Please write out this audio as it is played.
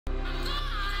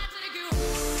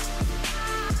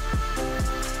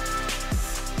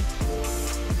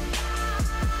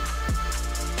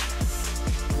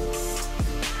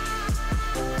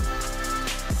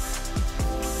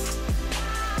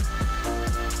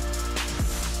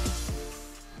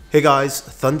Hey guys,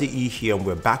 Thunder E here, and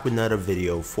we're back with another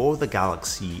video for the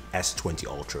Galaxy S20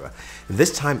 Ultra.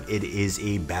 This time it is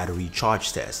a battery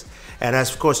charge test. And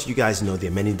as of course you guys know,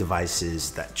 there are many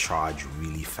devices that charge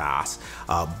really fast,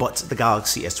 but the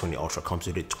Galaxy S20 Ultra comes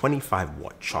with a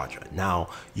 25-watt charger. Now,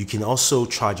 you can also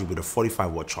charge it with a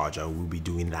 45-watt charger. We'll be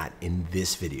doing that in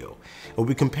this video. We'll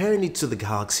be comparing it to the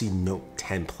Galaxy Note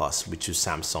 10 Plus, which is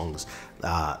Samsung's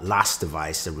last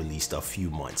device that released a few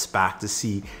months back, to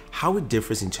see how it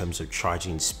differs in terms of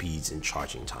charging speeds and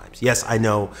charging times. Yes, I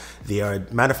know there are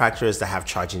manufacturers that have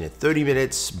charging at 30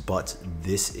 minutes, but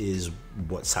this is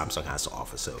what Samsung has to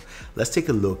offer. So let's take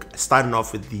a look, starting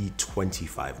off with the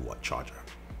 25-watt charger.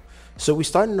 So we're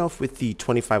starting off with the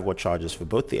 25-watt chargers for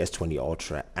both the S20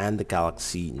 Ultra and the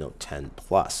Galaxy Note 10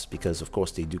 Plus, because of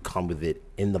course they do come with it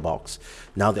in the box.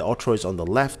 Now the Ultra is on the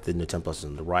left, the Note 10 Plus is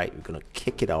on the right. We're gonna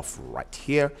kick it off right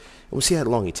here, and we'll see how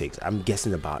long it takes. I'm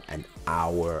guessing about an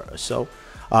hour or so.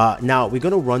 Now we're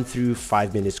gonna run through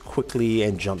 5 minutes quickly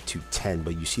and jump to 10,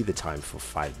 but you see the time for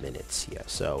 5 minutes here.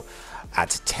 So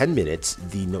at 10 minutes,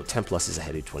 the Note 10 Plus is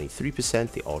ahead at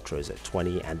 23%, the Ultra is at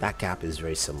 20%, and that gap is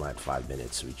very similar at 5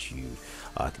 minutes, which you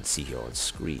can see here on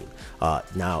screen.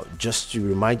 Now, just to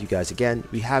remind you guys again,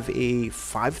 we have a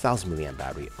 5,000 milliamp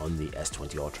battery on the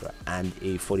S20 Ultra and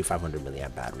a 4,500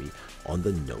 milliamp battery on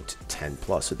the Note 10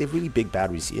 Plus. So they're really big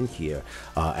batteries in here,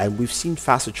 and we've seen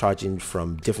faster charging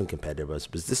from different competitors,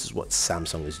 but this is what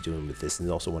Samsung is doing with this, and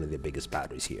it's also one of their biggest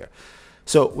batteries here.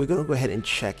 So we're going to go ahead and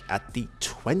check at the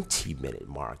 20-minute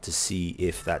mark to see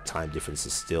if that time difference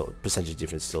is still, percentage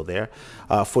difference is still there.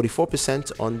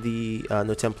 44% on the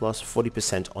Note 10 Plus,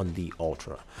 40% on the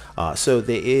Ultra. So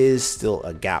there is still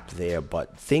a gap there,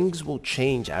 but things will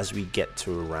change as we get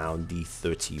to around the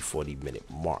 30-40 minute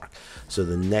mark. So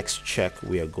the next check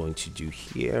we are going to do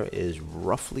here is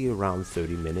roughly around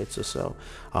 30 minutes or so.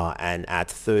 And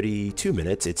at 32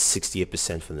 minutes, it's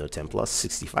 68% for the Note 10 Plus,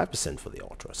 65% for the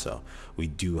Ultra. So we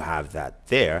do have that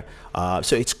there.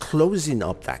 So it's closing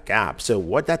up that gap. So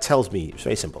what that tells me is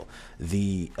very simple.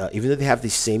 Even though they have the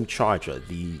same charger,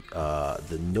 the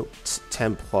Note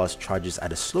 10 Plus charges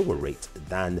at a slower rate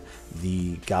than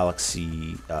the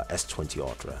Galaxy S20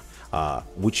 Ultra.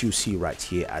 Which you see right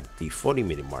here at the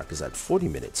 40-minute mark is at 40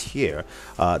 minutes here.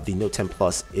 The Note 10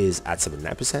 Plus is at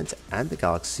 79% and the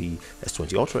Galaxy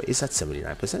S20 Ultra is at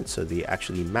 79%. So they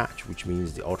actually match, which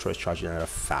means the Ultra is charging at a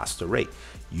faster rate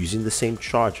using the same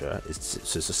charger.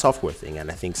 It's a software thing,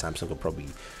 and I think Samsung will probably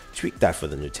tweak that for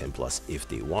the Note 10 Plus if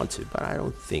they want to, but I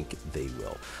don't think they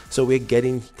will. So we're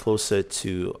getting closer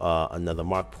to another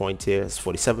mark point here. It's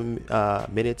 47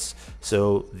 minutes.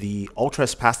 So the Ultra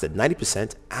has passed at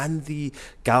 90% and the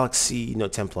Galaxy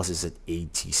Note 10 Plus is at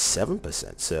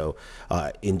 87%. So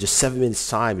in just 7 minutes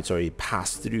time, it's already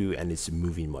passed through and it's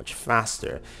moving much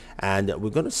faster. And we're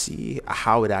going to see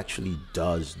how it actually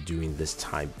does during this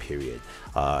time period.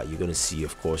 You're going to see,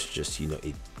 of course, just,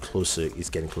 it's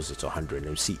getting closer to 100,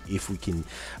 and see if we can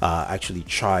actually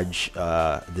charge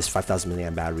this 5,000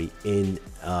 milliamp battery in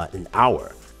an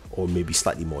hour, or maybe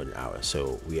slightly more than an hour.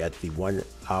 So we're at the 1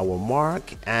 hour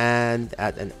mark, and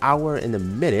at an hour and a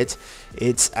minute,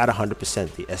 it's at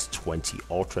 100%. The S20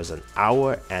 Ultra is an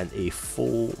hour and a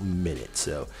full minute.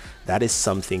 So that is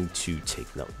something to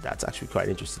take note. That's actually quite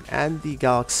interesting. And the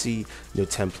Galaxy Note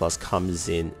 10 Plus comes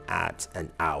in at an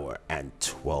hour and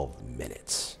 12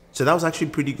 minutes. So that was actually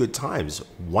pretty good times,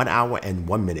 1 hour and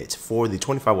 1 minute for the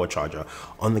 25-watt charger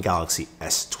on the Galaxy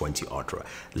S20 Ultra.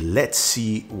 Let's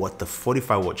see what the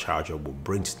 45-watt charger will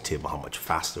bring to the table, how much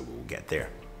faster we will get there.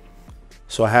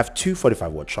 So I have two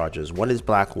 45-watt chargers. One is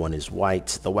black, one is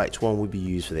white. The white one will be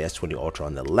used for the S20 Ultra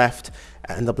on the left,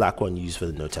 and the black one used for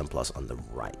the Note 10 Plus on the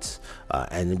right.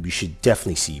 And we should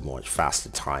definitely see more faster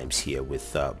times here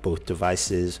with both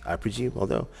devices, I presume,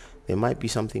 although there might be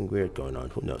something weird going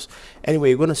on, who knows.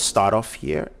 Anyway, we're going to start off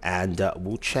here, and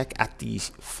we'll check at the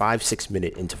 5-6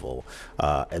 minute interval,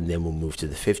 and then we'll move to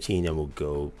the 15, and we'll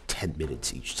go 10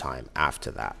 minutes each time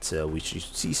after that. So we should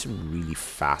see some really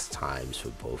fast times for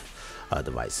both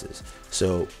devices.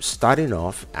 So starting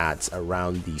off at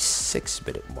around the 6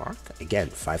 minute mark, again,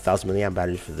 5,000 milliamp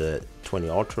battery for the 20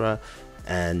 Ultra,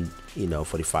 and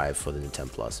 45 for the Note 10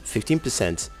 Plus.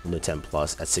 15% Note 10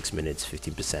 Plus at 6 minutes,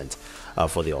 15%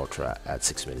 for the Ultra at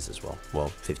 6 minutes as well. Well,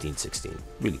 15, 16,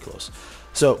 really close.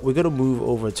 So we're going to move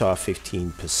over to our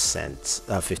 15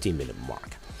 minute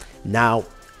mark. Now,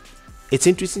 it's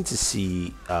interesting to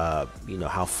see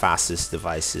how fast these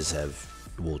devices have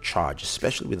will charge,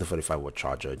 especially with the 45-watt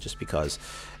charger, just because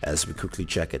as we quickly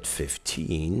check at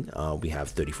 15, we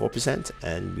have 34%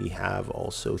 and we have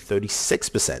also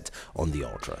 36% on the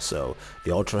Ultra. So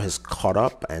the Ultra has caught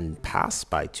up and passed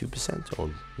by 2% or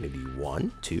maybe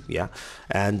 2, yeah.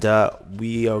 And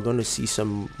we are going to see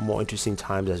some more interesting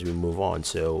times as we move on.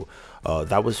 So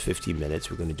that was 15 minutes.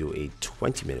 We're going to do a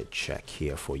 20-minute check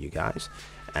here for you guys.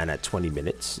 And at 20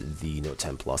 minutes, the Note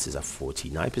 10 Plus is at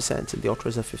 49% and the Ultra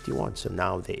is at 51%. So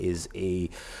now there is a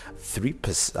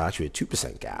 3%, actually a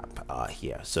 2% gap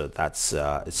here. So that's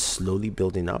it's slowly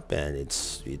building up and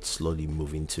it's slowly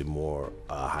moving to more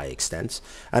high extents.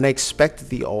 And I expect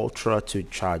the Ultra to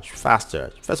charge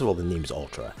faster. First of all, the name is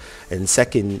Ultra, and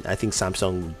second, I think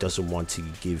Samsung doesn't want to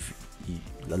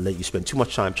let you spend too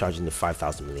much time charging the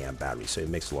 5,000 milliamp battery, so it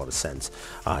makes a lot of sense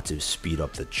to speed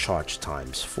up the charge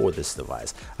times for this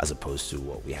device as opposed to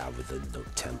what we have with the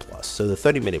Note 10 Plus. So the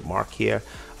 30-minute mark here,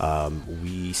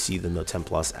 we see the Note 10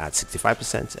 Plus at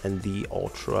 65% and the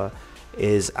Ultra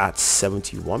is at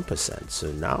 71%.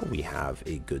 So now we have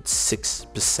a good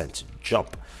 6%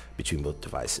 jump between both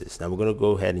devices. Now we're going to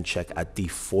go ahead and check at the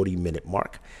 40-minute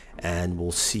mark and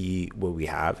we'll see what we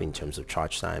have in terms of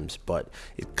charge times, but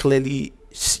you can clearly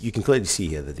see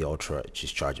here that the Ultra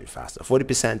is charging faster.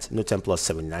 40%, Note 10 Plus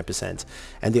 79%,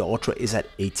 and the Ultra is at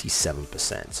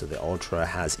 87%. So the Ultra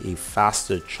has a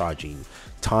faster charging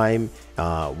time,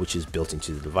 which is built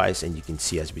into the device. And you can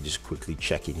see as we just quickly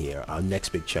check in here, our next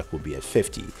big check will be at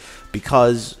 50,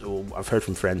 because I've heard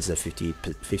from friends that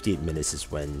 58 minutes is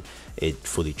when it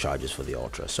fully charges for the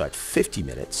Ultra. So at 50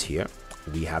 minutes here,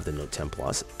 we have the Note 10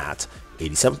 Plus at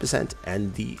 87%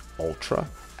 and the Ultra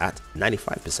at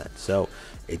 95%. So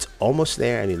it's almost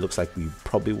there, and it looks like we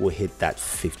probably will hit that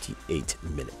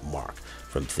 58-minute mark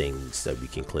from things that we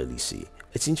can clearly see.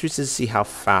 It's interesting to see how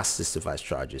fast this device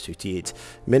charges. 58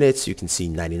 minutes, you can see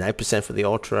 99% for the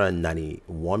Ultra and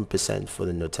 91% for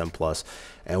the Note 10 Plus,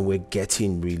 and we're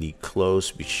getting really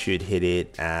close. We should hit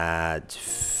it at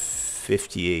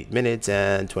 58 minutes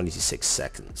and 26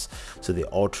 seconds. So the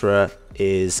Ultra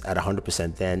is at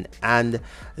 100% then, and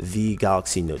the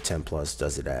Galaxy Note 10 Plus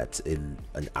does it at an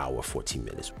hour 14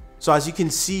 minutes. So as you can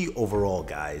see overall,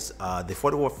 guys, the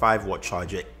 45-watt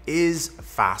charger is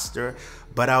faster,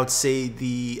 but I would say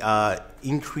the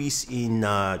increase in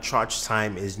charge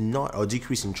time is not, or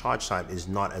decrease in charge time is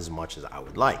not as much as I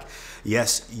would like.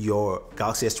 Yes, your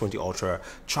Galaxy S20 Ultra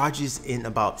charges in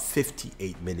about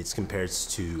 58 minutes compared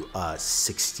to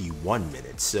 61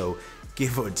 minutes. So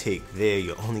give or take there,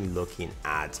 you're only looking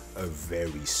at a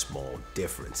very small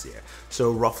difference there.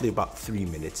 So roughly about 3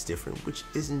 minutes different, which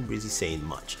isn't really saying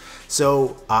much.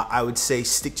 So I would say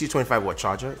stick to your 25-watt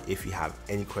charger. If you have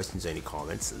any questions or any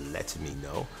comments, let me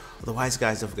know. Otherwise,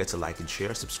 guys, don't forget to like and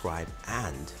share, subscribe,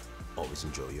 and always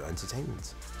enjoy your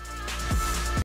entertainment.